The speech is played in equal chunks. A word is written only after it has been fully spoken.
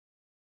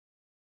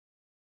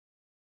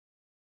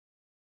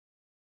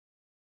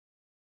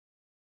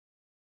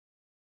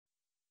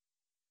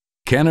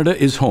Canada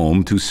is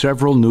home to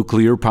several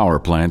nuclear power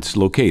plants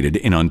located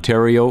in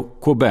Ontario,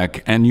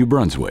 Quebec, and New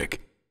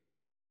Brunswick.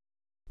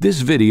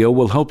 This video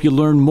will help you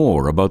learn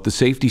more about the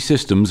safety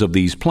systems of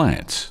these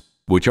plants,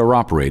 which are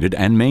operated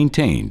and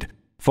maintained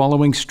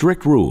following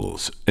strict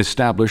rules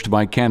established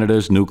by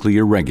Canada's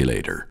nuclear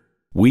regulator.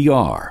 We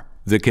are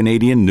the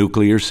Canadian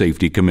Nuclear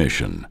Safety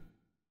Commission.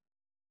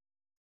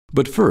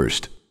 But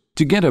first,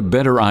 to get a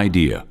better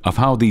idea of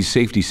how these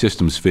safety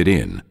systems fit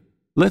in,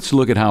 let's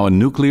look at how a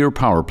nuclear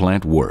power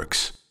plant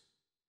works.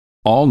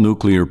 All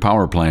nuclear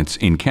power plants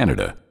in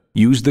Canada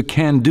use the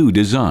CANDU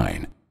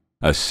design,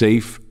 a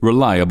safe,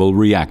 reliable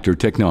reactor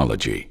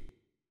technology.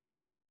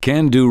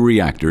 CANDU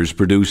reactors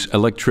produce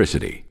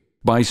electricity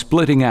by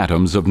splitting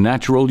atoms of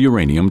natural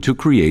uranium to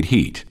create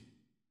heat.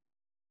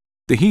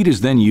 The heat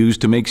is then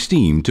used to make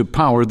steam to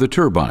power the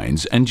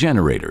turbines and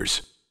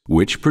generators,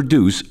 which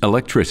produce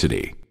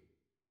electricity.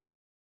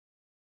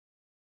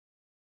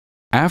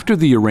 After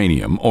the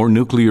uranium or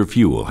nuclear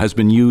fuel has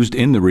been used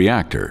in the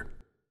reactor,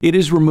 it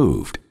is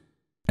removed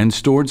and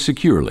stored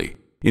securely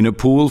in a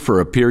pool for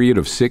a period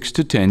of 6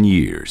 to 10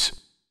 years.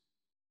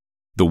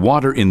 The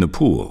water in the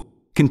pool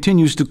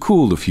continues to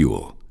cool the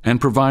fuel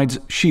and provides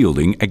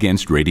shielding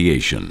against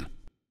radiation.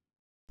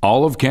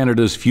 All of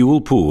Canada's fuel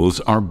pools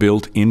are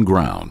built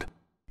in-ground,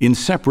 in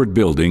separate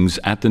buildings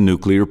at the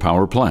nuclear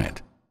power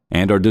plant,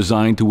 and are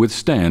designed to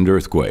withstand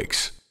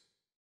earthquakes.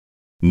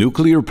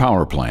 Nuclear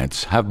power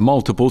plants have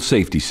multiple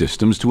safety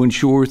systems to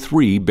ensure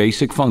three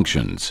basic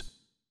functions: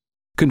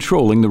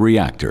 controlling the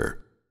reactor,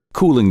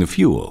 cooling the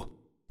fuel,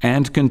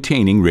 and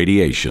containing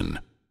radiation.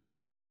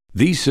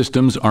 These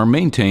systems are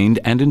maintained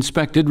and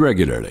inspected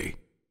regularly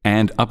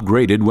and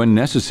upgraded when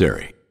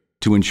necessary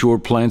to ensure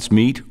plants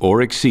meet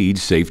or exceed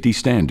safety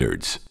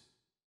standards.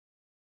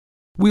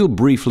 We'll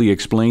briefly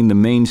explain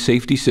the main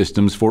safety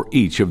systems for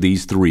each of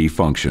these three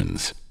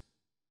functions.